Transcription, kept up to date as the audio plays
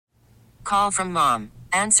Call from mom.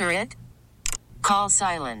 Answer it. Call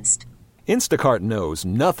silenced. Instacart knows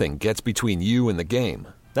nothing gets between you and the game.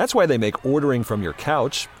 That's why they make ordering from your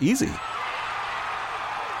couch easy.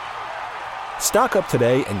 Stock up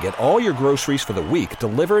today and get all your groceries for the week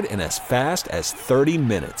delivered in as fast as 30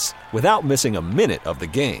 minutes without missing a minute of the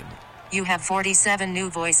game. You have 47 new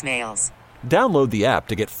voicemails. Download the app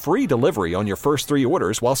to get free delivery on your first 3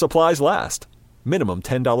 orders while supplies last. Minimum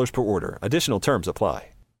 $10 per order. Additional terms apply.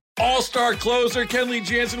 All-star closer Kenley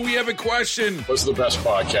Jansen, we have a question. What's the best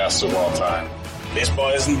podcast of all time? Baseball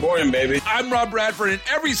isn't boring, baby. I'm Rob Bradford, and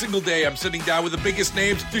every single day I'm sitting down with the biggest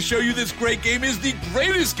names to show you this great game is the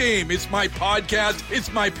greatest game. It's my podcast.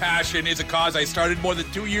 It's my passion. It's a cause I started more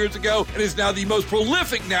than 2 years ago and is now the most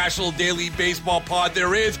prolific national daily baseball pod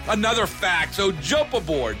there is. Another fact, so jump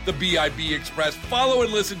aboard the BIB Express. Follow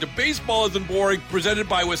and listen to Baseball Isn't Boring, presented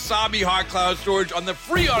by Wasabi Hot Cloud Storage on the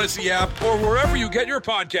free Odyssey app or wherever you get your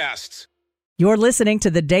podcasts. You're listening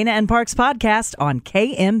to the Dana and Parks podcast on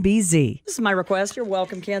KMBZ. This is my request. You're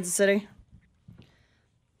welcome, Kansas City.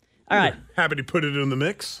 All right. Happy to put it in the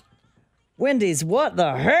mix. Wendy's, what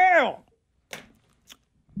the hell?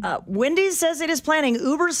 Wendy's says it is planning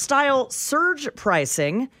Uber-style surge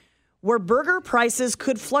pricing where burger prices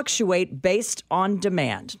could fluctuate based on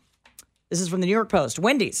demand. This is from the New York Post.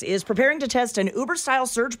 Wendy's is preparing to test an Uber-style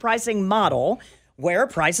surge pricing model where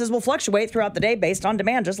prices will fluctuate throughout the day based on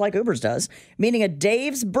demand, just like Uber's does, meaning a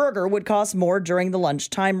Dave's burger would cost more during the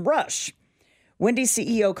lunchtime rush. Wendy's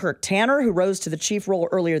CEO Kirk Tanner, who rose to the chief role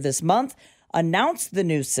earlier this month, announced the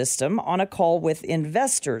new system on a call with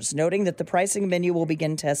investors, noting that the pricing menu will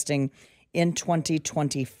begin testing in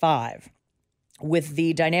 2025. With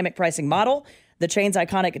the dynamic pricing model, the chain's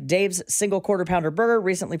iconic Dave's single quarter pounder burger,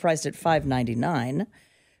 recently priced at $5.99,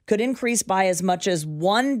 could increase by as much as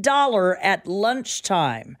 $1 at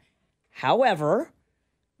lunchtime. However,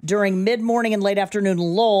 during mid-morning and late afternoon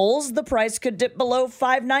lulls, the price could dip below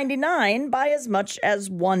 $5.99 by as much as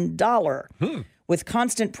 $1. With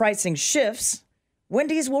constant pricing shifts,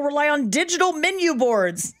 Wendy's will rely on digital menu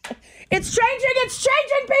boards. It's changing,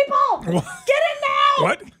 people! Get in now!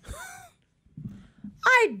 What?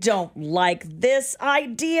 I don't like this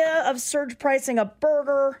idea of surge pricing a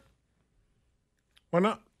burger. Why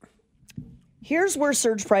not? Here's where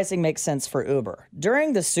surge pricing makes sense for Uber.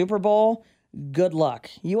 During the Super Bowl, good luck.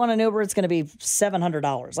 You want an Uber, it's going to be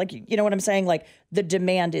 $700. Like, you know what I'm saying? Like, the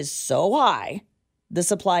demand is so high, the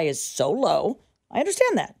supply is so low. I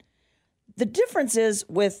understand that. The difference is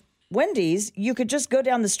with Wendy's, you could just go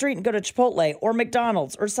down the street and go to Chipotle or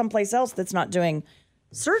McDonald's or someplace else that's not doing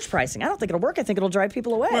surge pricing. I don't think it'll work. I think it'll drive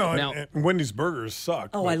people away. Well, Now- and Wendy's burgers suck.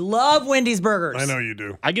 Oh, I love Wendy's burgers. I know you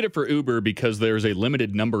do. I get it for Uber because there's a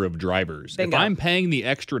limited number of drivers. Bingo. If I'm paying the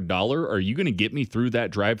extra $1, are you going to get me through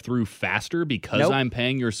that drive-through faster because Nope. I'm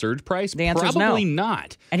paying your surge price? The answer is no. Probably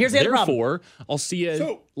not. And here's the other problem. Therefore, I'll see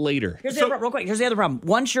you later. Here's the other, real quick. Here's the other problem.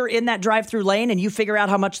 Once you're in that drive-through lane and you figure out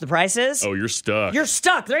how much the price is, Oh, you're stuck. you're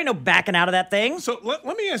stuck. There ain't no backing out of that thing. So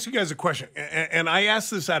let me ask you guys a question. And I ask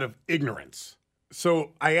this out of ignorance.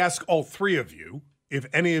 So I ask all three of you if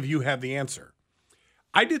any of you have the answer.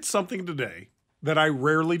 I did something today that I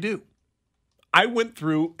rarely do. I went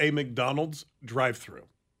through a McDonald's drive-through.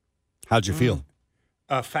 How'd you feel?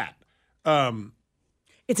 Fat.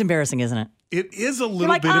 It's embarrassing, isn't it? It is a little You're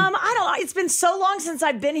like, bit. I don't know. It's been so long since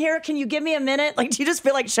I've been here. Can you give me a minute? Like, do you just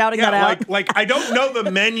feel like shouting that out? like I don't know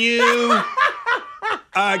the menu.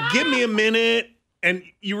 Give me a minute. And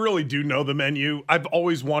you really do know the menu. I've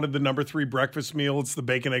always wanted the number 3 breakfast meal. It's the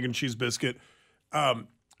bacon, egg, and cheese biscuit.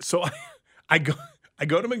 So I go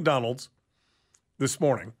to McDonald's this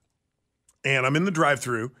morning, and I'm in the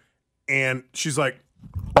drive-thru, and she's like,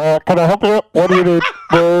 "Can I help you? What do you need?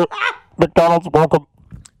 McDonald's, welcome."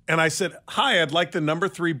 And I said, "Hi, I'd like the number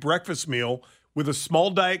 3 breakfast meal with a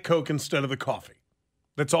small Diet Coke instead of the coffee."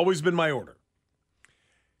 That's always been my order.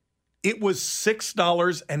 It was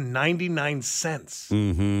 $6.99.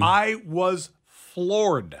 Mm-hmm. I was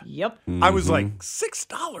floored. Yep. I was like,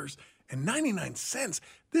 $6.99.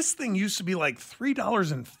 This thing used to be like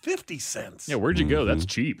 $3.50. Yeah, where'd you go? That's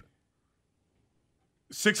cheap.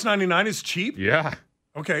 $6.99 is cheap? Yeah.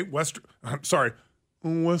 Okay, Western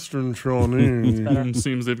Shawnee.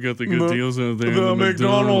 Seems they've got the good deals out there. The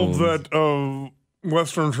McDonald's at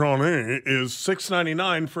Western Shawnee is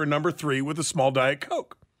 $6.99 for a number 3 with a small Diet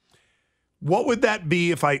Coke. What would that be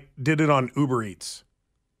if I did it on Uber Eats?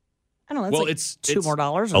 I don't know. Well, like it's $2 more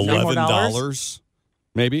or $3 more. $11,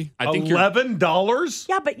 maybe. I think $11?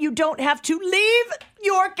 Yeah, but you don't have to leave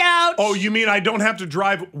your couch. Oh, you mean I don't have to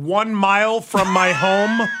drive 1 mile from my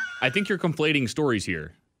home? I think you're conflating stories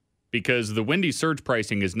here because the Wendy's surge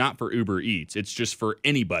pricing is not for Uber Eats. It's just for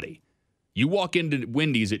anybody. You walk into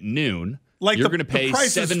Wendy's at noon. Like you're going to pay the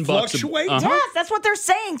prices $7. fluctuate? Yes, that's what they're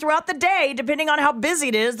saying throughout the day. Depending on how busy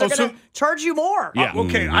it is, they're going to charge you more. Yeah.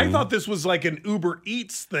 Okay, I thought this was like an Uber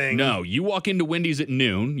Eats thing. No, you walk into Wendy's at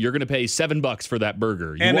noon, you're going to pay $7 for that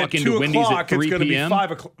burger. You And walk at into 2 Wendy's o'clock, at 3 it's going to be p.m.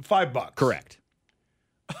 $5. Correct.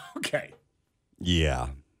 Okay. Yeah.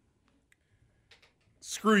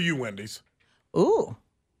 Screw you, Wendy's. Ooh,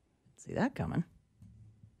 see that coming.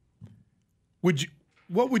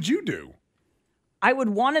 What would you do? I would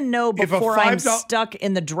want to know If a before I'm $5 stuck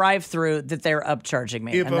in the drive-thru that they're upcharging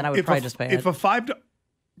me, and then I would probably just pay it. If a $5,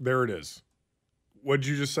 there it is. What'd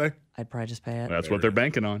you just say? I'd probably just pay it. That's what they're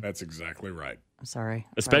banking on. That's exactly right. I'm sorry.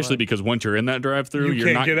 Especially because once you're in that drive-thru, You you're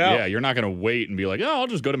can't not get out. Yeah, you're not going to wait and be like, "Oh, I'll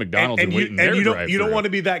just go to McDonald's and wait in their you drive-thru." don't want to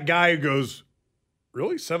be that guy who goes,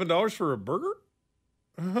 "Really? $7 for a burger?"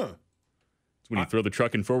 Uh-huh. It's when you throw the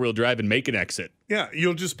truck in four-wheel drive and make an exit. Yeah,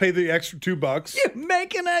 you'll just pay the extra $2. You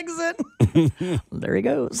make an exit. There he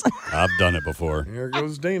goes. I've done it before. Here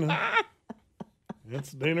goes Dana.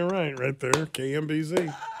 That's Dana right there.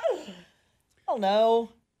 KMBZ. Oh no.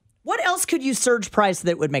 What else could you surge price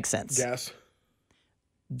that would make sense? Gas.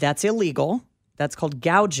 That's illegal. That's called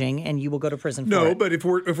gouging, and you will go to prison for No, it. but if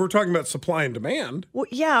we're talking about supply and demand, Well,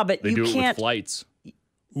 yeah, but They you do it can't. with flights.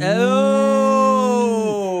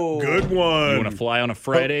 Oh, good one. You want to fly on a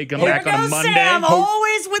Friday, come Here back on a goes Monday? Sam,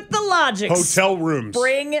 always with the logic. Hotel rooms.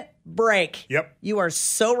 Spring break. Yep. You are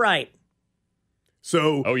so right.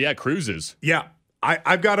 So, Oh yeah, cruises. yeah,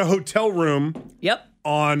 I've got a hotel room Yep.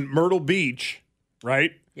 on Myrtle Beach,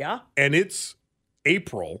 right? Yeah. And it's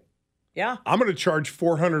April. Yeah. I'm going to charge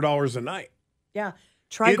 $400 a night. Yeah.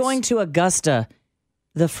 Try It's- going to Augusta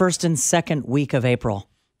the first and second week of April.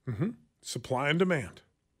 Supply and demand.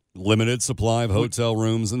 Limited supply of hotel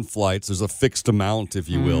rooms and flights. There's a fixed amount, if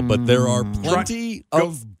you will, but there are plenty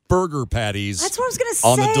of burger patties. That's what I was going to say.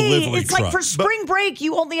 on the delivery It's like for truck. spring break,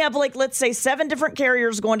 you only have like, let's say 7 different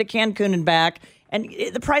carriers going to Cancun and back. And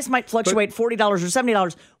the price might fluctuate $40 or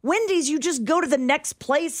 $70. Wendy's, you just go to the next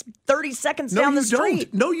place 30 seconds down the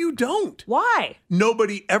street. No, you don't. Why?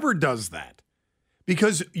 Nobody ever does that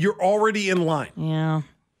because you're already in line. Yeah.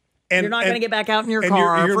 And You're not going to get back out in your and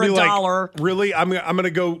car you're for gonna be like, $1. Really? I'm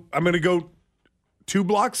gonna go 2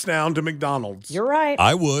 blocks down to McDonald's You're right.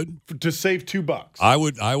 I would. to save $2.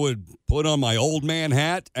 I would put on my old man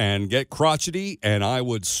hat and get crotchety, and I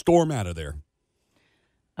would storm out of there.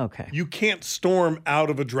 Okay. You can't storm out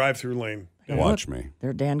of a drive-through lane. Watch me.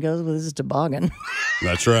 There Dan goes with his toboggan.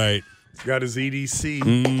 That's right. He's got his EDC.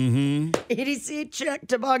 Mm-hmm. EDC check,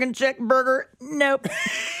 toboggan check, burger. Nope.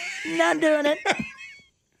 Not doing it.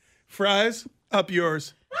 Fries up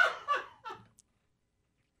yours.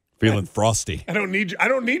 Feeling frosty. I don't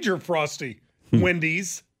need your Frosty.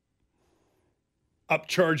 Wendy's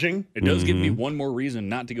upcharging. It does give me one more reason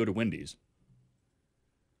not to go to Wendy's.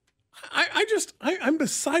 I'm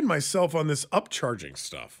beside myself on this upcharging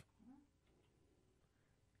stuff.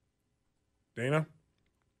 Dana,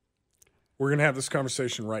 we're going to have this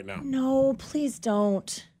conversation right now. No, please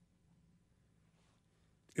don't.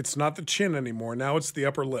 It's not the chin anymore. Now it's the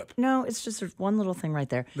upper lip. No, it's just there's one little thing right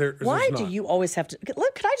there. There's Why do not. you always have to?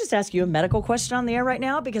 Look, could I just ask you a medical question on the air right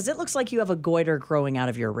now? Because it looks like you have a goiter growing out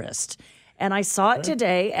of your wrist. And I saw it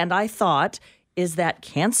today, and I thought, is that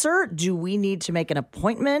cancer? Do we need to make an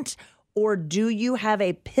appointment? Or do you have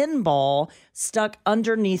a pinball stuck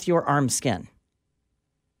underneath your arm skin?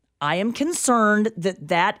 I am concerned that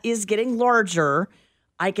that is getting larger.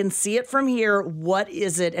 I can see it from here. What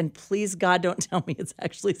is it? And please, God, don't tell me it's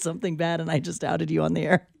actually something bad and I just outed you on the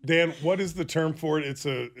air. Dan, what is the term for it? It's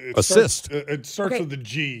a cyst. It starts Okay. with a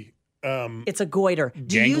G. It's a goiter. Do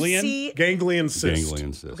Ganglion? you see? Ganglion cyst.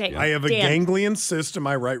 Ganglion cyst. Okay. yeah. I have a Dan. ganglion cyst in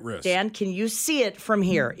my right wrist. Dan, can you see it from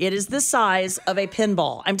here? It is the size of a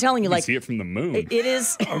pinball. I'm telling you, You like see it from the moon. it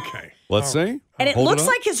is, Okay. Let's see. and it Hold looks up.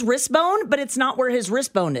 like his wrist bone, but it's not where his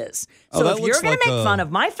wrist bone is. Oh, So that if you're looks going like to make a- fun of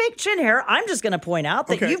my fake chin hair, I'm just going to point out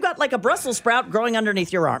that Okay. you've got like a Brussels sprout growing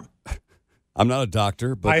underneath your arm. I'm not a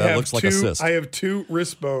doctor, but I that have looks like two, a cyst. I have 2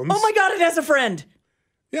 wrist bones. Oh my God, it has a friend.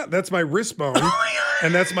 Yeah, that's my wrist bone,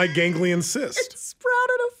 and that's my ganglion cyst.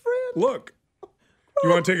 Sprouted a friend. Look. You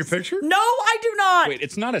want to take a picture? No, I do not. Wait,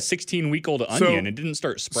 it's not a 16-week-old onion. It didn't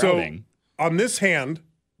start So sprouting. on this hand,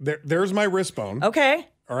 there's my wrist bone. Okay.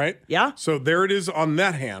 All right. Yeah. So there it is on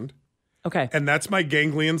that hand, Okay. and that's my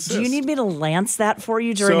ganglion cyst. Do you need me to lance that for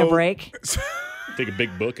you during a So- break? Take a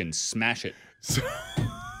big book and smash it.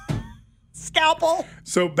 Scalpel.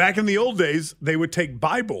 So back in the old days, they would take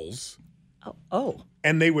Bibles Oh,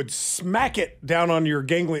 and they would smack it down on your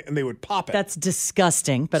ganglion and they would pop it. that's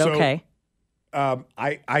disgusting, but So- okay.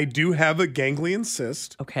 I do have a ganglion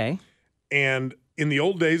cyst, Okay. and in the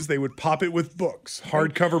old days, they would pop it with books,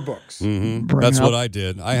 hardcover books. Mm-hmm. That's what I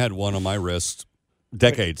did. I had one on my wrist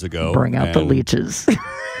decades ago. Bring out the leeches.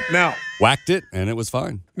 Now, whacked it, and it was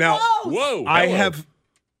fine. Now, whoa! I have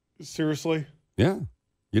seriously. Yeah,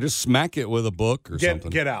 you just smack it with a book or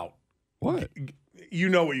something. Get out. What? You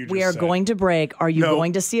know what you just We are said. going to break. Are you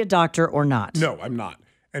going to see a doctor or not? No, I'm not.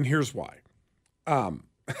 And here's why.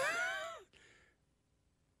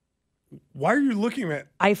 Why are you looking at?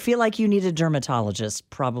 I feel like you need a dermatologist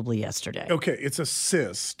probably yesterday. Okay, it's a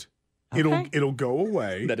cyst. Okay. It'll go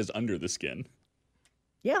away. That is under the skin.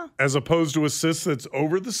 Yeah. As opposed to a cyst that's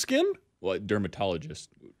over the skin? Well, dermatologist.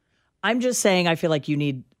 I'm just saying I feel like you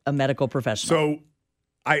need a medical professional. So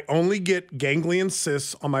I only get ganglion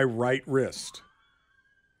cysts on my right wrist.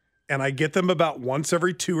 And I get them about once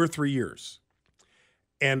every 2 or 3 years.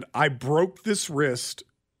 And I broke this wrist.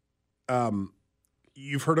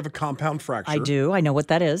 You've heard of a compound fracture. I do. I know what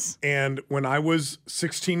that is. And when I was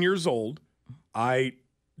 16 years old, I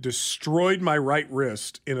destroyed my right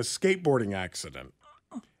wrist in a skateboarding accident.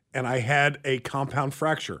 And I had a compound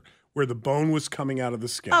fracture where the bone was coming out of the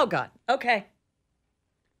skin. Oh, God. Okay.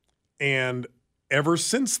 And ever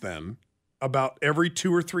since then, about every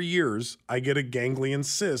 2 or 3 years, I get a ganglion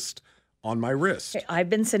cyst on my wrist. Okay, I've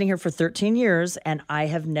been sitting here for 13 years, and I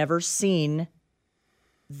have never seen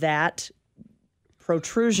that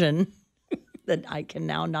protrusion that I can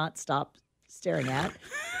now not stop staring at.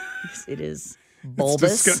 Because it is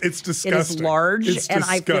bulbous. It's disgusting. It is large, It's and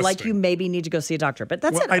I feel like disgusting. you maybe need to go see a doctor. But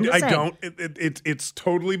that's Well, it. I'm just I saying. don't. It's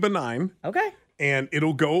totally benign. Okay. And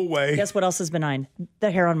it'll go away. Guess what else is benign? The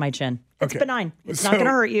hair on my chin. It's Okay. benign. It's not So, going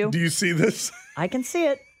to hurt you. Do you see this? I can see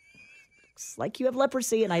it. Looks like you have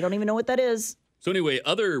leprosy, and I don't even know what that is. So anyway,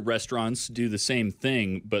 other restaurants do the same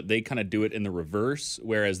thing, but they kind of do it in the reverse,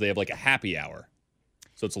 whereas they have like a happy hour.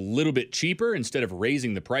 So it's a little bit cheaper instead of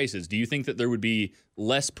raising the prices. Do you think that there would be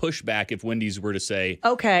less pushback if Wendy's were to say,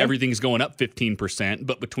 okay, everything's going up 15%,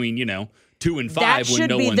 but between, 2 and 5 that when should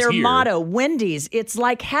no be one's their here, motto. Wendy's, it's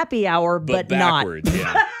like happy hour, but backwards, not.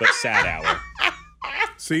 yeah, but sad hour.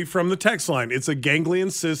 See, from the text line, it's a ganglion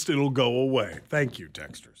cyst. It'll go away. Thank you,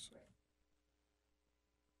 texters.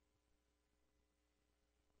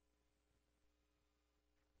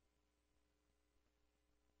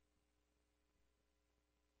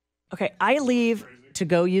 Okay, I leave to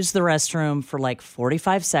go use the restroom for like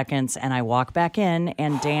 45 seconds, and I walk back in,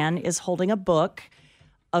 and Dan is holding a book,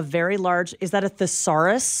 a very large, is that a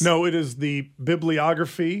thesaurus? No, it is the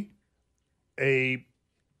bibliography. It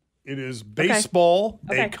is baseball,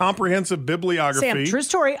 Okay. a comprehensive bibliography. Sam, true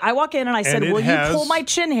story. I walk in and I said, And it will has- you pull my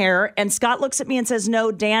chin hair? And Scott looks at me and says,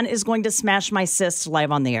 no, Dan is going to smash my cyst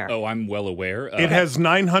live on the air. Oh, I'm well aware. It has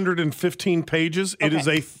 915 pages. It is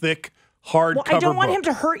a thick, hardcover Well, I don't want book. him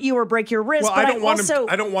to hurt you or break your wrist, Well, but I don't want also... him.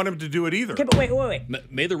 I don't want him to do it either. Okay, but wait.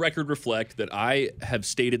 May the record reflect that I have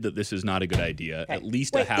stated that this is not a good idea at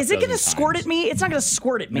least a Wait, half is it going to dozen squirt times. at me? It's not going to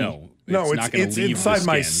squirt at me. No, No, not gonna it's leave the inside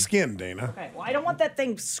my skin. skin, Dana. Okay, well, I don't want that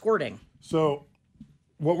thing squirting. So,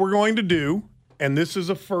 what we're going to do, and this is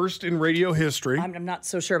a first in radio history. I'm not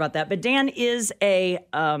so sure about that, but Dan is a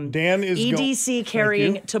Dan is EDC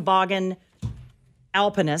carrying toboggan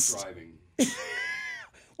alpinist.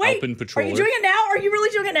 Wait, Alpine are you patroller. doing it now? Are you really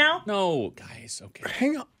doing it now? No, guys, okay.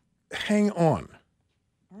 Hang on.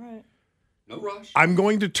 All right. No rush. I'm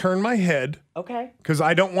going to turn my head Okay. because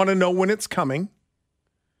I don't want to know when it's coming.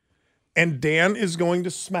 And Dan is going to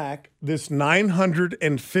smack this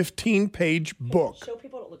 915-page book Show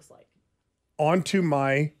people what it looks like. onto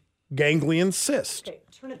my ganglion cyst. Okay,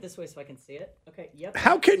 turn it this way so I can see it. Okay, yep.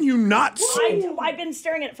 How can you not see? I've been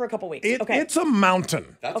staring at it for a couple weeks. Okay. It's a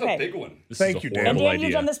mountain. That's Okay. a big one. This Thank is a you, Dan. and horrible Dan, you've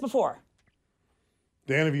idea. done this before.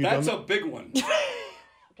 Dan, have you That's done a big one.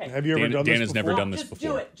 Have you ever done Dan this has before? never done this Just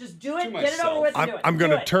before. do it. Just do it. To Get it over myself. with and do it. I'm going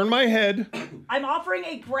Do to it. turn my head. I'm offering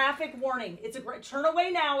a graphic warning. It's a turn away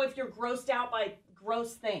now if you're grossed out by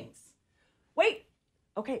gross things. Wait.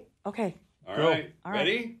 Okay. All Go. right. All right.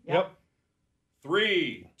 Ready? Yep.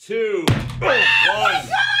 3, 2, 1.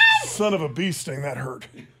 Son of a bee sting, that hurt.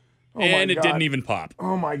 Oh my And it God. didn't even pop.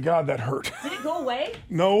 Oh my God, that hurt. Did it go away?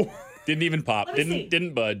 No. Didn't even pop. Let me see.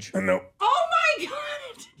 Didn't budge. No. Oh my God.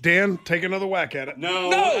 Dan, take another whack at it. No,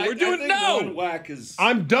 we're doing I think no. one whack is.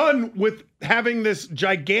 I'm done with having this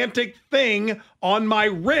gigantic thing on my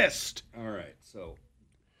wrist. All right, so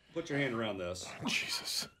put your hand around this.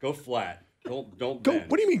 Jesus. Go flat. Don't Go. bend.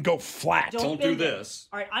 What do you mean go flat? Don't do bend it. this.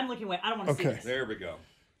 All right, I'm looking away. I don't want to see Okay. this. There we go.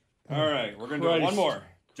 All right, we're gonna do Christ. one more.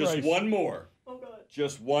 Just Christ. one more. Oh God.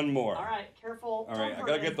 Just one more. All right, careful. All right, I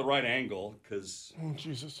gotta get the right angle because Oh,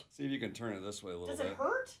 Jesus. see if you can turn it this way a little Does bit. it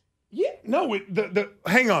hurt? Yeah. No.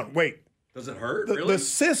 Hang on. Wait. Does it hurt? The really?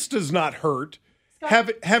 cyst does not hurt.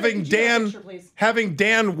 having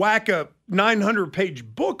Dan whack a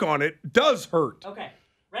 900-page book on it does hurt. Okay.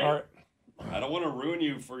 Ready? All right. I don't want to ruin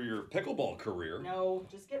you for your pickleball career. No,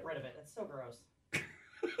 just get rid of it. It's so gross.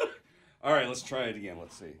 All right, let's try it again.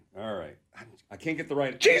 Let's see. All right. I can't get the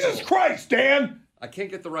right Jesus angle. Christ, Dan! I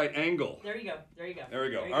can't get the right angle. There you go. There you go. There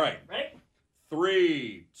we go. There you All right. Ready?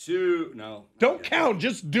 3, 2, no. Don't count,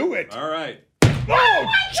 just do it. All right. Oh,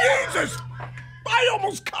 Jesus! I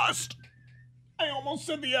almost cussed. I almost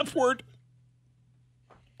said the F word.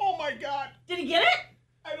 Oh, my God. Did he get it?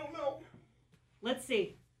 I don't know. Let's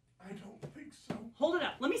see. I don't think so. Hold it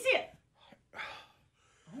up. Let me see it.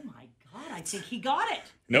 Oh, my God. I think he got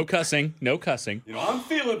it. No cussing. No cussing. You know, I'm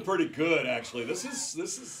feeling pretty good, actually. This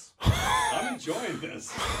is, I'm enjoying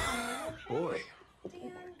this. Boy,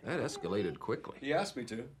 that escalated quickly. He asked me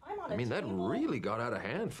to. I mean, that really got out of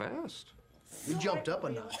hand fast. You jumped up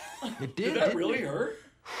a notch. It Did that really hurt?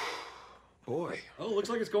 Boy. Oh, looks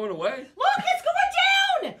like it's going away. Look, it's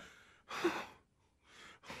going down!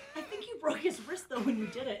 I think you broke his wrist, though, when you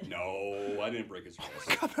did it. No, I didn't break his wrist. Oh,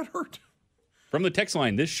 my God, that hurt. From the text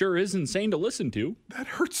line, this sure is insane to listen to. That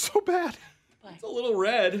hurts so bad. It's a little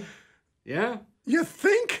red. Yeah. You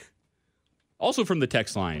think? Also from the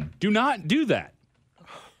text line, do not do that.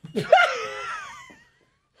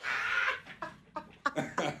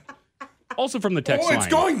 Also from the text line. Oh, it's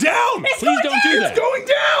going down. Please don't do that. It's going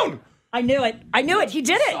down. I knew it. I knew it. He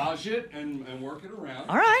did it. Massage it and work it around.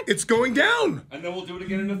 All right. It's going down. And then we'll do it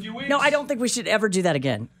again in a few weeks. No, I don't think we should ever do that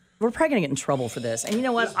again. We're probably going to get in trouble for this. And you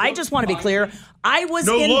know what? I just want to be clear. I was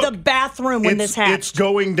in the bathroom when this happened. It's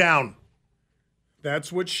going down.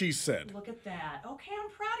 That's what she said. Look at that. Okay, I'm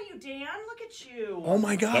proud of you, Dan. Look at you. Oh,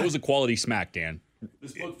 my God. That was a quality smack, Dan.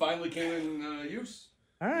 This book finally came in use.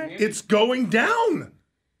 All right. It's going down.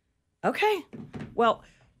 Okay. Well,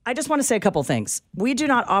 I just want to say a couple things. We do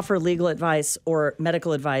not offer legal advice or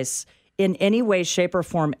medical advice in any way, shape, or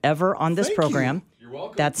form ever on this program. You're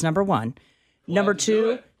welcome. That's number one. Number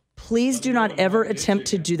two, please do not ever attempt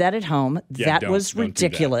to do that at home. Yeah, that was don't do that.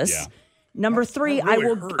 ridiculous. Yeah. Number three,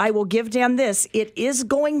 I will give Dan this. It is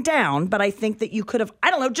going down, but I think that you could have, I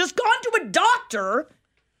don't know, just gone to a doctor.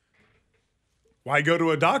 Why go to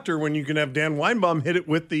a doctor when you can have Dan Weinbaum hit it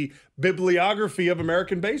with the bibliography of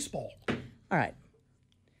American baseball? All right.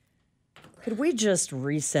 Could we just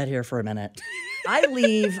reset here for a minute? I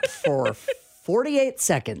leave for 48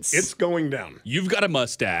 seconds. It's going down. You've got a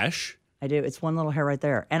mustache. I do. It's one little hair right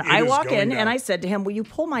there. And It I is walk going in down. and I said to him, will you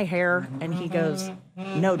pull my hair? And he goes,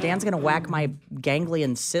 no, Dan's going to whack my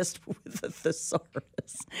ganglion cyst with a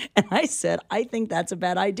thesaurus. And I said, I think that's a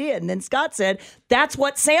bad idea. And then Scott said, that's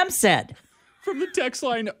what Sam said. From the text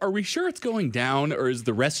line, are we sure it's going down or is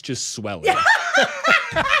the rest just swelling?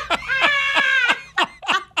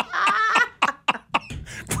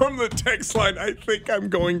 From the text line, I think I'm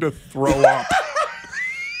going to throw up.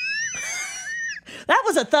 That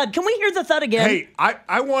was a thud. Can we hear the thud again? Hey,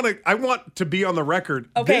 I want to be on the record.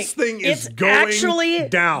 Okay, This thing is it's going actually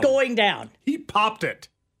down. going down. He popped it.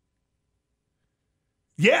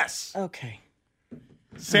 Yes. Okay.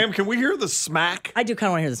 Sam, can we hear the smack? I do kind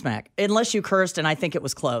of want to hear the smack. Unless you cursed and I think it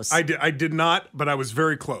was close. I did not, but I was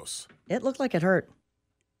very close. It looked like it hurt.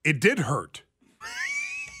 It did hurt.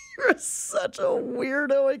 You're such a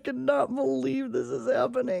weirdo. I cannot believe this is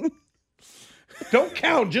happening. Don't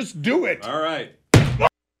count. Just do it. All right.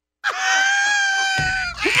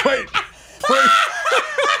 Wait.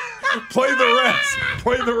 Play the rest.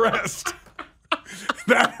 Play the rest.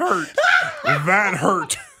 That hurt. That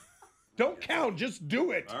hurt. Don't count. Just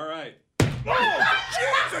do it. All right. Oh,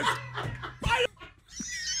 Jesus.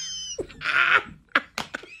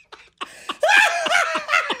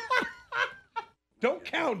 Don't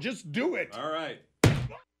count. Just do it. All right.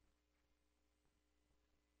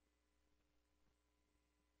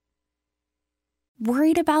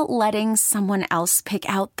 Worried about letting someone else pick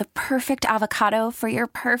out the perfect avocado for your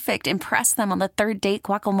perfect impress them on the third date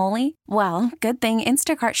guacamole? Well, good thing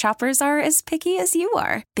Instacart shoppers are as picky as you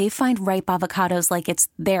are. They find ripe avocados like it's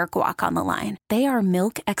their guac on the line. They are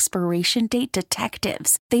milk expiration date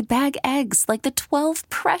detectives. They bag eggs like the 12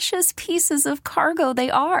 precious pieces of cargo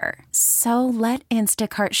they are. So let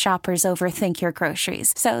Instacart shoppers overthink your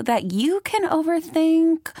groceries so that you can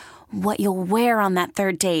overthink what you'll wear on that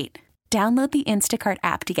third date. Download the Instacart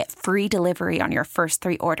app to get free delivery on your first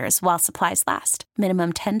 3 orders while supplies last.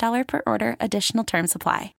 Minimum $10 per order. Additional terms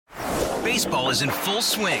apply. Baseball is in full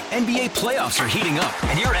swing. NBA playoffs are heating up,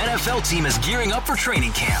 and your NFL team is gearing up for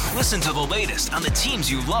training camp. Listen to the latest on the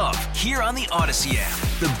teams you love here on the Odyssey app.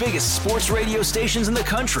 The biggest sports radio stations in the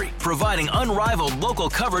country, providing unrivaled local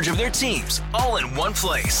coverage of their teams, all in one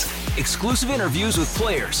place. Exclusive interviews with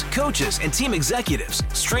players, coaches, and team executives,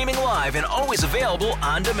 streaming live and always available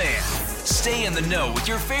on demand. Stay in the know with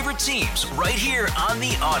your favorite teams right here on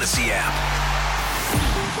the Odyssey app.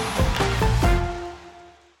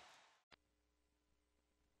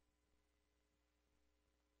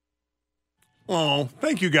 Oh,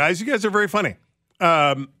 thank you guys. You guys are very funny.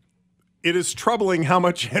 It is troubling how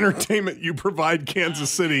much entertainment you provide Kansas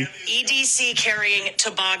City. EDC carrying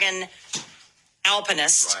toboggan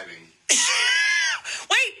alpinist.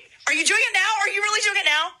 Wait, are you doing it now? Are you really doing it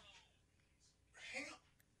now?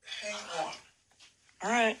 Hang on. All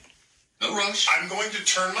right. No rush. I'm going to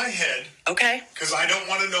turn my head. Okay. Because I don't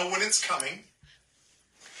want to know when it's coming.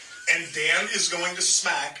 And Dan is going to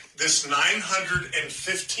smack this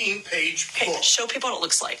 915-page book. Show people what it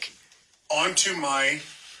looks like. Onto my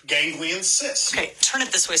ganglion cyst. Okay, turn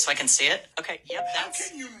it this way so I can see it. Okay, yep, that's... How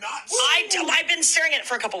can you not see I've been staring at it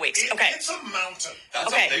for a couple weeks. Okay. It's a mountain.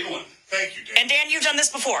 That's a big one. Thank you, Dan. And Dan, you've done this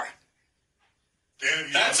before. Dan,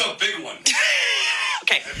 That's a big one.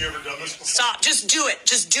 Okay. Have you ever done this before? Stop. Just do it.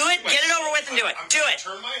 Just do it. Get it over with and do it. I'm Do gonna it.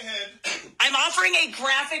 Turn my head. I'm offering a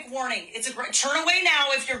graphic warning. It's a turn away now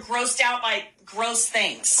if you're grossed out by gross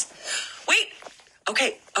things. Wait.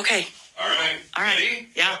 Okay. All right. Ready?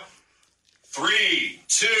 Yeah. 3,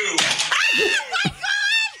 2. Oh my God!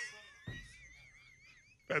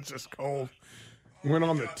 That's just cold. Went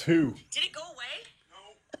on the 2. Did it go away?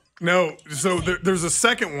 No, so there's a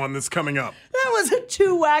second one that's coming up. That was a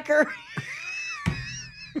 2-whacker.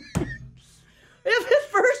 If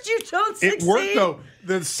at first you don't succeed, It worked though.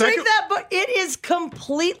 The second take that, but it is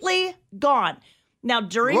completely gone. Now,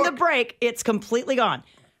 during the break, it's completely gone.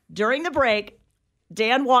 During the break,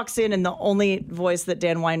 Dan walks in and the only voice that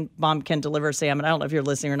Dan Weinbaum can deliver, Sam, and I don't know if you're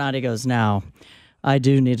listening or not, he goes, "Now, I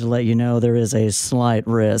do need to let you know there is a slight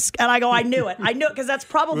risk." And I go, I knew it because that's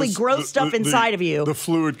probably gross stuff inside of you. The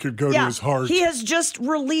fluid could go to his heart. He has just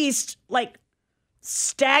released like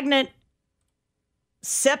stagnant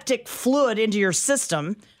septic fluid into your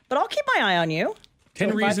system, but I'll keep my eye on you.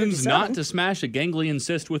 10 reasons not to smash a ganglion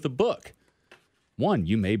cyst with a book. 1,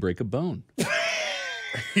 you may break a bone.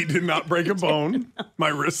 He did not break a bone. My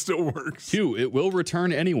wrist still works. 2, it will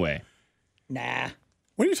return anyway. Nah.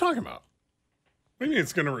 What are you talking about? What do you mean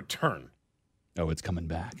it's going to return? Oh, it's coming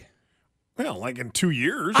back. Well, like in 2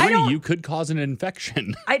 years. 3, you could cause an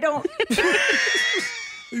infection. I don't.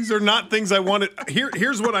 These are not things I wanted.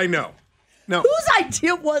 Here's what I know. Now, whose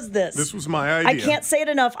idea was this? This was my idea. I can't say it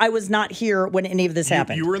enough. I was not here when any of this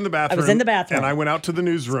happened. You were in the bathroom. I was in the bathroom. And I went out to the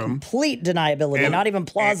newsroom. Complete deniability, not even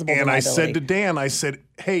plausible and deniability. I said to Dan, I said,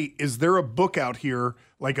 "Hey, is there a book out here,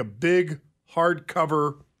 like a big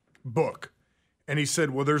hardcover book?" And he said,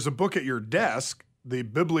 "Well, there's a book at your desk, the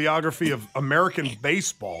Bibliography of American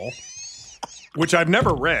Baseball, which I've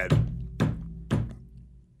never read."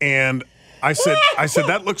 And I said,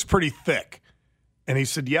 "That looks pretty thick." And he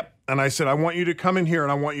said, "Yep." And I said, "I want you to come in here and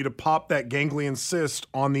I want you to pop that ganglion cyst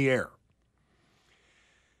on the air."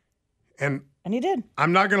 And he did.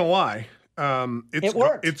 I'm not going to lie. It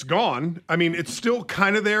worked. It's gone. I mean, it's still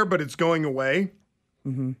kind of there, but it's going away.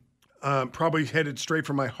 Mm-hmm. Probably headed straight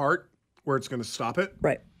for my heart where it's going to stop it.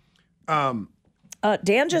 Right.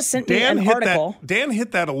 Dan just sent me an article. Dan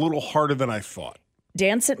hit that a little harder than I thought.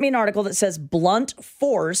 Dan sent me an article that says blunt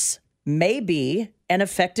force may be an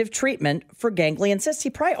effective treatment for ganglion cysts. He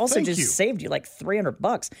probably also saved you like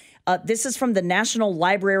 $300. This is from the National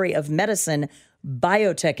Library of Medicine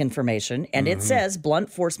biotech information, and it says blunt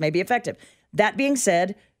force may be effective. That being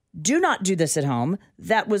said, do not do this at home.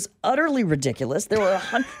 That was utterly ridiculous. There were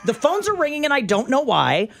the phones are ringing, and I don't know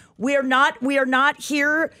why. We are not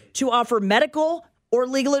here to offer medical or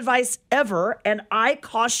legal advice ever, and I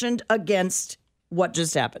cautioned against what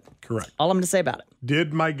just happened. Correct. All I'm going to say about it.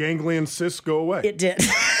 Did my ganglion cyst go away? It did.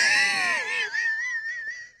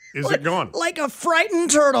 Is it gone? Like a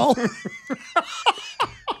frightened turtle.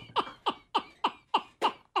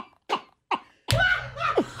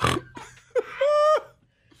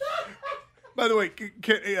 By the way,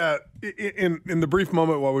 in the brief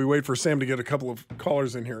moment while we wait for Sam to get a couple of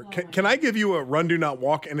callers in here, can I give you a run, do not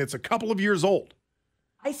walk? And it's a couple of years old.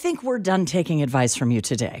 I think we're done taking advice from you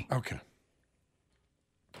today. Okay.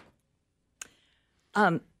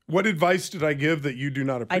 What advice did I give that you do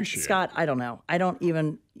not appreciate? Scott, I don't know. I don't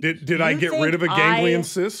even. Did I get rid of a ganglion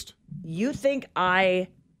cyst? You think I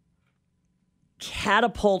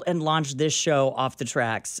catapult and launch this show off the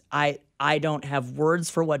tracks. I don't have words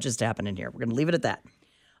for what just happened in here. We're going to leave it at that.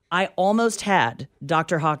 I almost had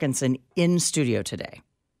Dr. Hawkinson in studio today.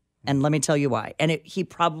 And let me tell you why. And he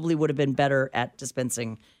probably would have been better at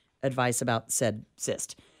dispensing advice about said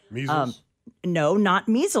cyst. Measles? No, not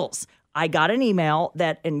measles. I got an email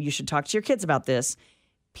that, and you should talk to your kids about this,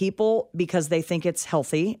 people, because they think it's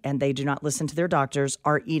healthy and they do not listen to their doctors,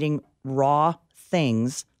 are eating raw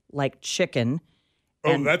things like chicken.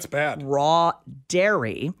 Oh, that's bad. Raw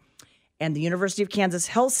dairy. And the University of Kansas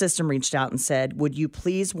Health System reached out and said, would you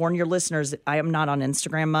please warn your listeners that I am not on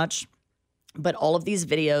Instagram much, but all of these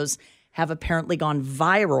videos have apparently gone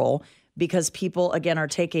viral because people, again, are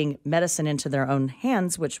taking medicine into their own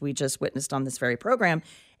hands, which we just witnessed on this very program.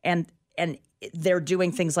 And they're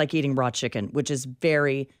doing things like eating raw chicken, which is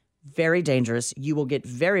very, very dangerous. You will get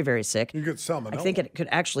very, very sick. You get salmonella. I think it could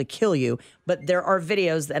actually kill you. But there are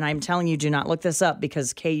videos, and I'm telling you, do not look this up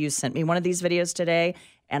because KU sent me one of these videos today,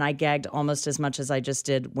 and I gagged almost as much as I just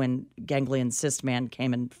did when ganglion cyst man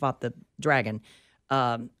came and fought the dragon.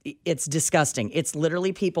 It's disgusting. It's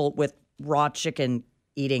literally people with raw chicken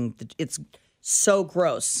eating. It's so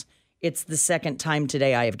gross. It's the second time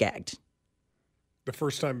today I have gagged. The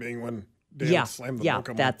first time being when Dan slammed the milk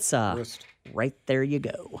on that's my wrist. Right there you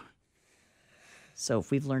go. So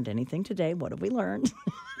if we've learned anything today, what have we learned?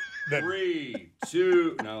 3,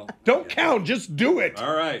 2, no. Don't count, just do it.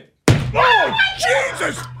 All right. Oh,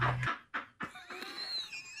 Jesus!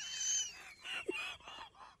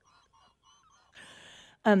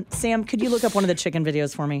 Sam, could you look up one of the chicken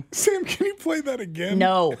videos for me? Sam, can you play that again?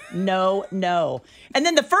 No. And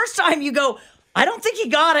then the first time you go, I don't think he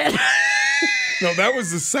got it. No, that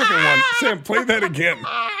was the second one. Sam, play that again.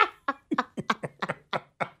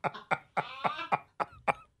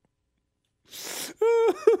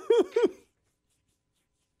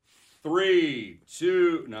 3,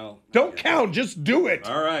 2, no. Don't count, just do it.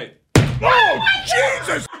 All right. Oh,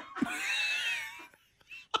 Jesus!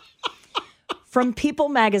 From People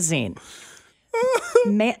magazine.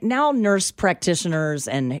 Now nurse practitioners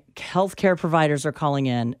and healthcare providers are calling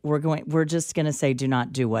in. We're just going to say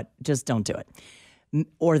just don't do it.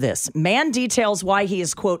 Or this. Man details why he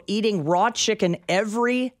is, quote, eating raw chicken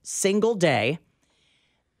every single day.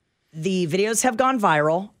 The videos have gone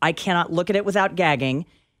viral. I cannot look at it without gagging.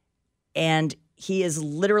 And he is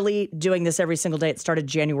literally doing this every single day. It started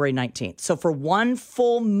January 19th. So for one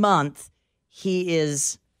full month, he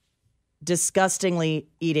is disgustingly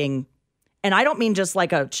eating. And I don't mean just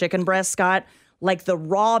like a chicken breast, Scott, like the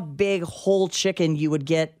raw, big, whole chicken you would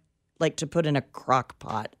get like to put in a crock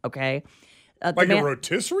pot, okay? Like a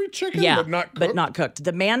rotisserie chicken, yeah, but not cooked? But not cooked.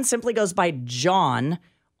 The man simply goes by John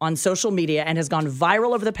on social media and has gone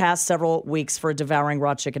viral over the past several weeks for devouring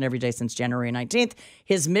raw chicken every day since January 19th.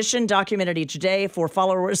 His mission, documented each day for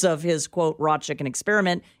followers of his, quote, raw chicken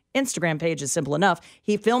experiment Instagram page, is simple enough.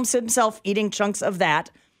 He films himself eating chunks of that,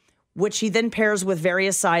 which he then pairs with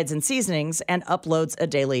various sides and seasonings and uploads a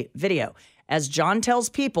daily video. As John tells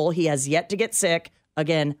people, he has yet to get sick.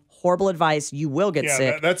 Again, horrible advice. You will get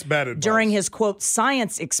sick. That's bad advice. During his, quote,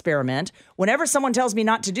 science experiment, whenever someone tells me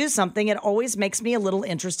not to do something, it always makes me a little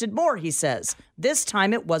interested more, he says. This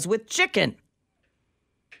time it was with chicken.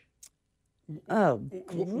 Oh,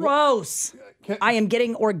 gross. I am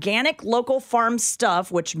getting organic local farm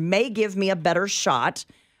stuff, which may give me a better shot.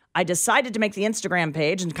 I decided to make the Instagram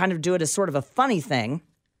page and kind of do it as sort of a funny thing.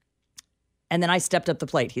 And then I stepped up the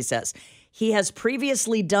plate, he says. He has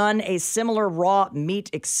previously done a similar raw meat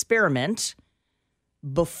experiment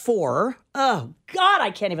before. Oh, God,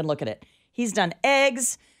 I can't even look at it. He's done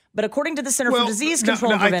eggs, but according to the Center for Disease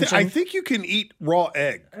Control and Prevention. I think you can eat raw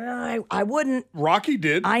egg. I wouldn't. Rocky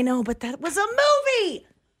did. I know, but that was a movie.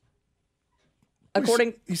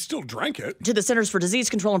 According, he still drank it. To the Centers for Disease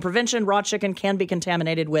Control and Prevention, raw chicken can be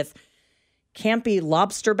contaminated with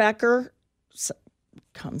Campylobsterbacker,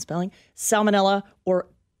 common spelling, Salmonella, or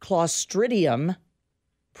Clostridium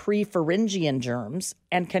prepharyngean germs,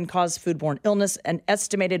 and can cause foodborne illness. An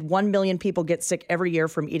estimated 1 million people get sick every year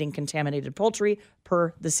from eating contaminated poultry,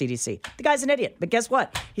 per the CDC. The guy's an idiot, but guess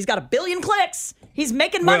what? He's got 1 billion clicks. He's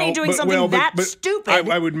making money doing something that stupid.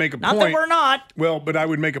 I would make a not point. Not that we're not. Well, but I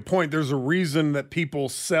would make a point. There's a reason that people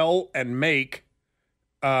sell and make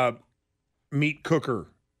meat cooker,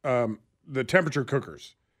 the temperature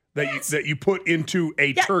cookers that you put into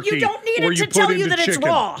a turkey. You don't need or it you to put tell you into that chicken. it's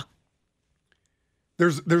raw.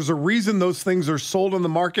 There's a reason those things are sold in the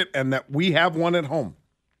market and that we have one at home.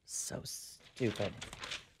 So stupid.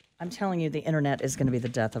 I'm telling you, the internet is going to be the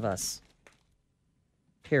death of us.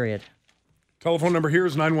 Period. Telephone number here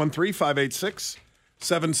is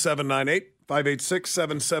 913-586-7798.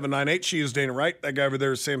 586-7798. She is Dana Wright. That guy over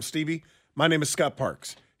there is Sam Stevie. My name is Scott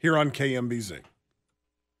Parks here on KMBZ.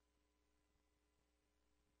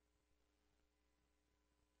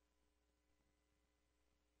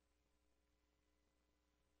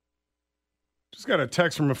 Just got a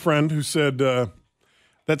text from a friend who said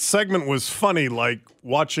that segment was funny, like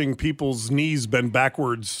watching people's knees bend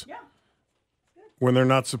backwards when they're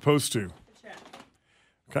not supposed to.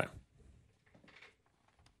 Okay.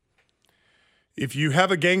 If you have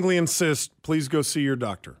a ganglion cyst, please go see your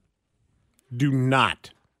doctor. Do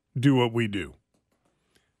not do what we do.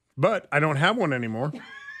 But I don't have one anymore.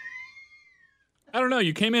 I don't know.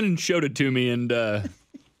 You came in and showed it to me, and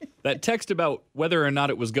that text about whether or not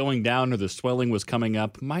it was going down or the swelling was coming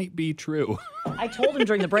up might be true. I told him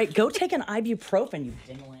during the break, go take an ibuprofen, you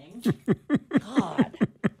dingling. God.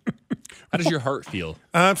 How does your heart feel?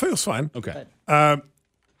 It feels fine. Okay. And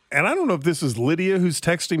I don't know if this is Lydia who's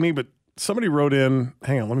texting me, but somebody wrote in,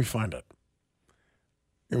 hang on, let me find it.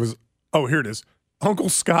 It was, oh, here it is. Uncle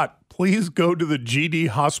Scott, please go to the GD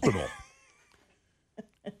hospital.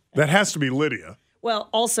 That has to be Lydia. Well,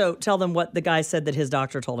 also tell them what the guy said that his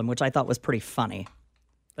doctor told him, which I thought was pretty funny.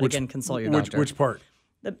 But again, consult your doctor. Which part?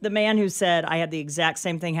 The man who said, I had the exact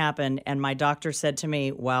same thing happen, and my doctor said to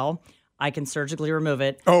me, well, I can surgically remove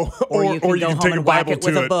it. Oh, or you can go home take and a whack Bible it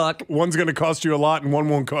with to a book. One's going to cost you a lot, and one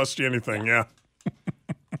won't cost you anything. Yeah.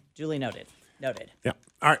 Duly noted. Noted. Yeah.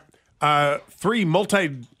 All right. 3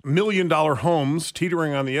 multi-million-dollar homes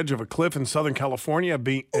teetering on the edge of a cliff in Southern California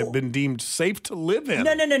have been deemed safe to live in.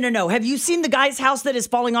 No. Have you seen the guy's house that is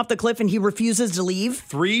falling off the cliff and he refuses to leave?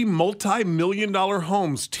 3 multi-million-dollar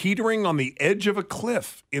homes teetering on the edge of a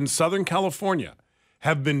cliff in Southern California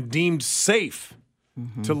have been deemed safe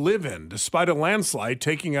to live in, despite a landslide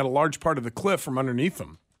taking out a large part of the cliff from underneath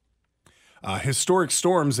them. Historic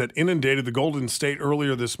storms that inundated the Golden State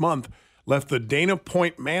earlier this month left the Dana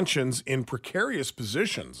Point mansions in precarious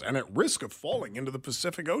positions and at risk of falling into the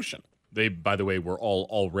Pacific Ocean. They, by the way, were all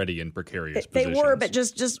already in precarious They positions. were, but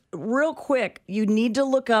just real quick, you need to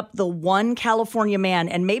look up the one California man,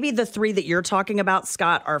 and maybe the 3 that you're talking about,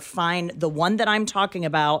 Scott, are fine. The one that I'm talking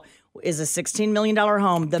about is a $16 million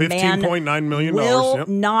home. The man $15.9 million will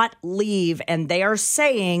not leave, and they are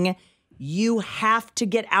saying you have to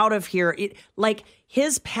get out of here.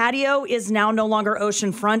 His patio is now no longer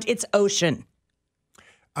oceanfront; it's ocean.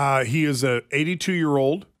 He is a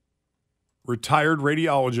 82-year-old retired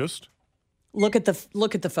radiologist. Look at the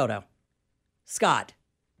photo, Scott.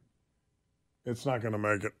 It's not going to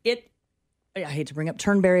make it. I hate to bring up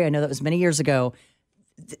Turnberry. I know that was many years ago.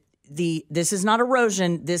 This is not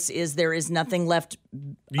erosion. There is nothing left.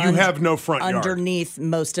 You have no front yard underneath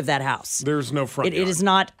most of that house. There's no front yard. It is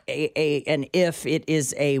not an if. It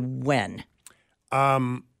is a when.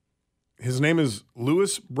 His name is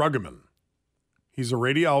Louis Bruggeman. He's a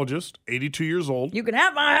radiologist, 82 years old. You can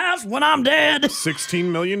have my house when I'm dead. $16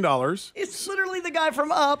 million. It's literally the guy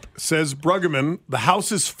from Up. Says Bruggeman, the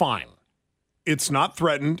house is fine. It's not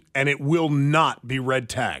threatened, and it will not be red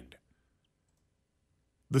tagged.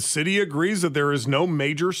 The city agrees that there is no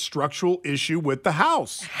major structural issue with the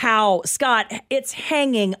house. How? Scott, it's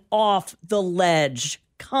hanging off the ledge.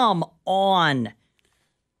 Come on.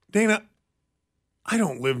 Dana, I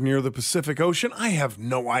don't live near the Pacific Ocean. I have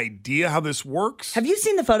no idea how this works. Have you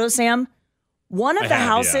seen the photo, Sam? One of the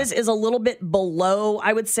houses is a little bit below,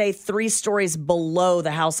 I would say 3 stories below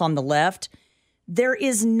the house on the left. There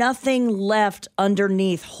is nothing left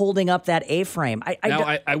underneath holding up that A-frame.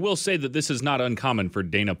 I will say that this is not uncommon for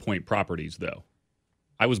Dana Point properties, though.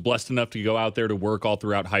 I was blessed enough to go out there to work all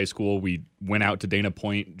throughout high school. We went out to Dana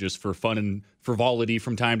Point just for fun and frivolity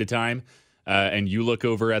from time to time. And you look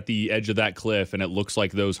over at the edge of that cliff, and it looks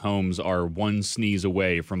like those homes are one sneeze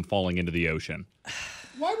away from falling into the ocean.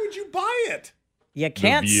 Why would you buy it? You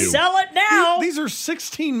can't sell it now. These are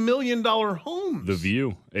 $16 million homes. The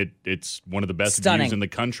view. It's one of the best Stunning. views in the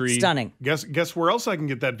country. Stunning. Guess where else I can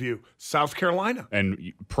get that view? South Carolina.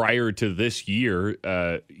 And prior to this year,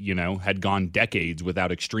 had gone decades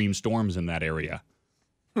without extreme storms in that area.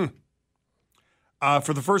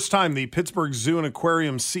 For the first time, the Pittsburgh Zoo and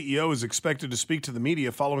Aquarium CEO is expected to speak to the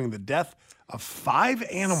media following the death of 5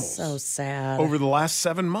 animals. So sad. Over the last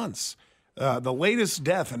 7 months. The latest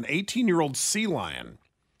death, an 18-year-old sea lion,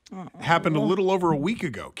 happened a little over a week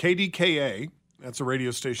ago. KDKA, that's a radio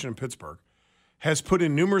station in Pittsburgh, has put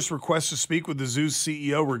in numerous requests to speak with the zoo's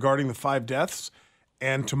CEO regarding the 5 deaths,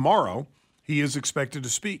 and tomorrow he is expected to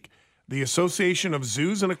speak. The Association of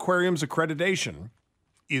Zoos and Aquariums Accreditation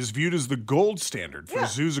is viewed as the gold standard for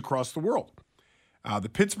zoos across the world. The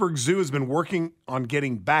Pittsburgh Zoo has been working on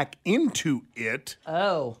getting back into it.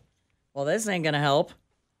 Oh, well, this ain't going to help.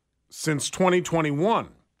 since 2021.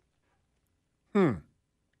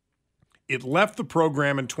 It left the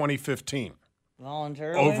program in 2015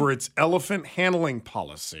 voluntarily over its elephant handling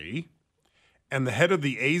policy, and the head of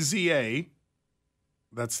the AZA,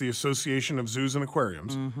 that's the Association of Zoos and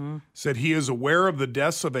Aquariums, said he is aware of the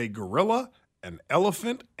deaths of a gorilla, an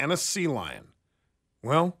elephant, and a sea lion.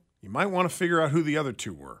 Well, you might want to figure out who the other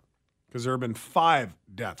two were, because there have been 5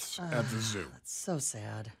 deaths at the zoo. That's so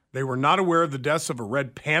sad. They were not aware of the deaths of a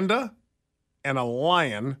red panda and a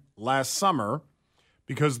lion last summer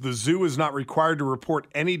because the zoo is not required to report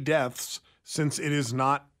any deaths since it is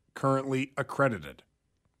not currently accredited.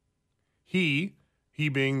 He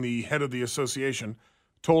being the head of the association,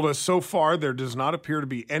 told us so far there does not appear to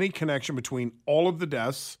be any connection between all of the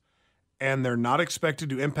deaths, and they're not expected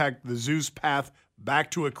to impact the zoo's path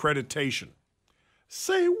back to accreditation.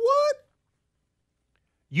 Say what?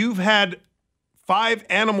 You've had 5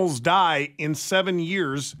 animals die in 7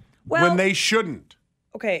 years when they shouldn't.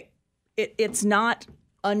 Okay, it's not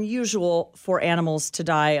unusual for animals to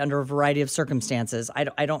die under a variety of circumstances. I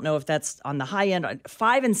don't know if that's on the high end.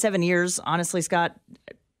 5 and 7 years, honestly, Scott,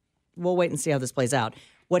 we'll wait and see how this plays out.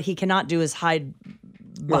 What he cannot do is hide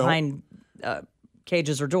behind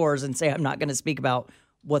cages or doors and say, I'm not going to speak about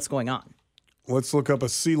what's going on. Let's look up a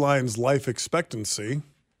sea lion's life expectancy,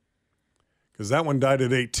 because that one died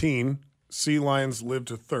at 18. Sea lions live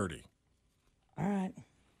to 30. All right.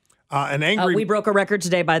 We broke a record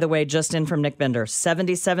today, by the way, just in from Nick Bender.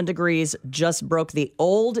 77 degrees, just broke the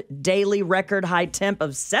old daily record high temp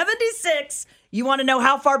of 76. You want to know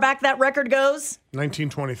how far back that record goes?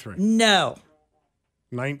 1923. No.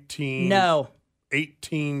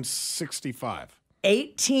 1865.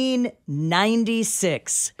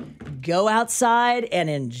 1896. Go outside and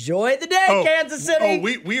enjoy the day, Kansas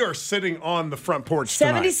City. We are sitting on the front porch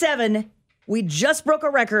tonight. 77. We just broke a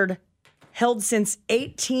record held since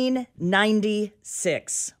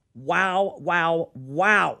 1896. Wow, wow,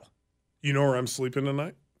 wow. You know where I'm sleeping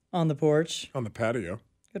tonight? On the porch. On the patio.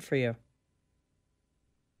 Good for you.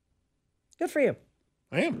 Good for you.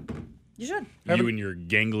 I am. You should. You and your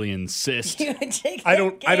ganglion cyst. You would take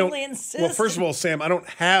that ganglion cyst. Well, first of all, Sam, I don't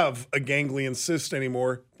have a ganglion cyst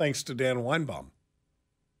anymore, thanks to Dan Weinbaum.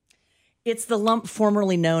 It's the lump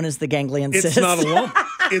formerly known as the ganglion cyst. It's not a lump.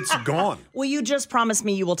 It's gone. Will you just promise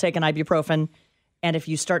me you will take an ibuprofen, and if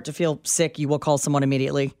you start to feel sick, you will call someone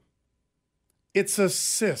immediately? It's a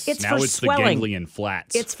cyst. It's now for it's swelling. The ganglion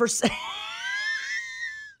flats. It's for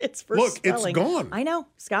it's for Look, swelling. it's gone. I know,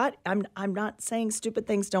 Scott. I'm not saying stupid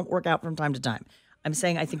things don't work out from time to time. I'm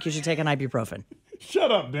saying I think you should take an ibuprofen.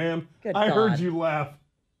 Shut up, Dan. Good I God. heard you laugh.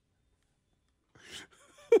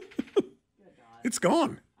 It's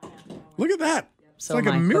gone. Look at that. It's So like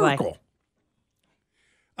am a I. miracle.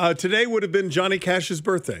 Today would have been Johnny Cash's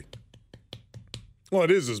birthday. Well, it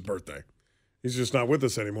is his birthday. He's just not with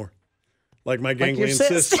us anymore. Like my ganglion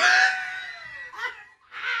cyst.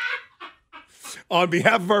 On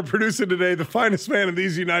behalf of our producer today, the finest man in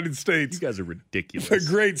these United States. These guys are ridiculous.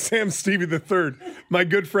 The great Sam Stevie III. My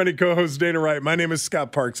good friend and co-host Dana Wright. My name is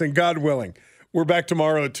Scott Parks, and God willing, we're back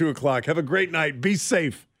tomorrow at 2 o'clock. Have a great night. Be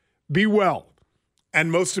safe. Be well.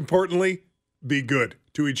 And most importantly, be good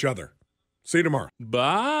to each other. See you tomorrow.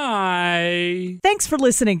 Bye. Thanks for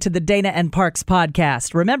listening to the Dana and Parks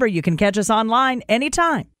podcast. Remember, you can catch us online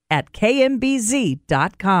anytime at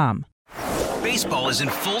kmbz.com. Baseball is in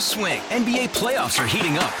full swing. NBA playoffs are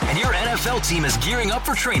heating up, and your NFL team is gearing up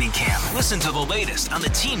for training camp. Listen to the latest on the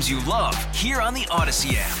teams you love here on the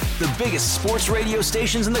Odyssey app. The biggest sports radio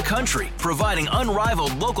stations in the country, providing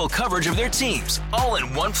unrivaled local coverage of their teams, all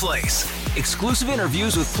in one place. Exclusive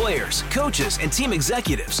interviews with players, coaches, and team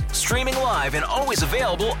executives, streaming live and always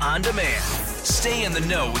available on demand. Stay in the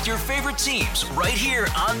know with your favorite teams right here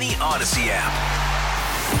on the Odyssey app.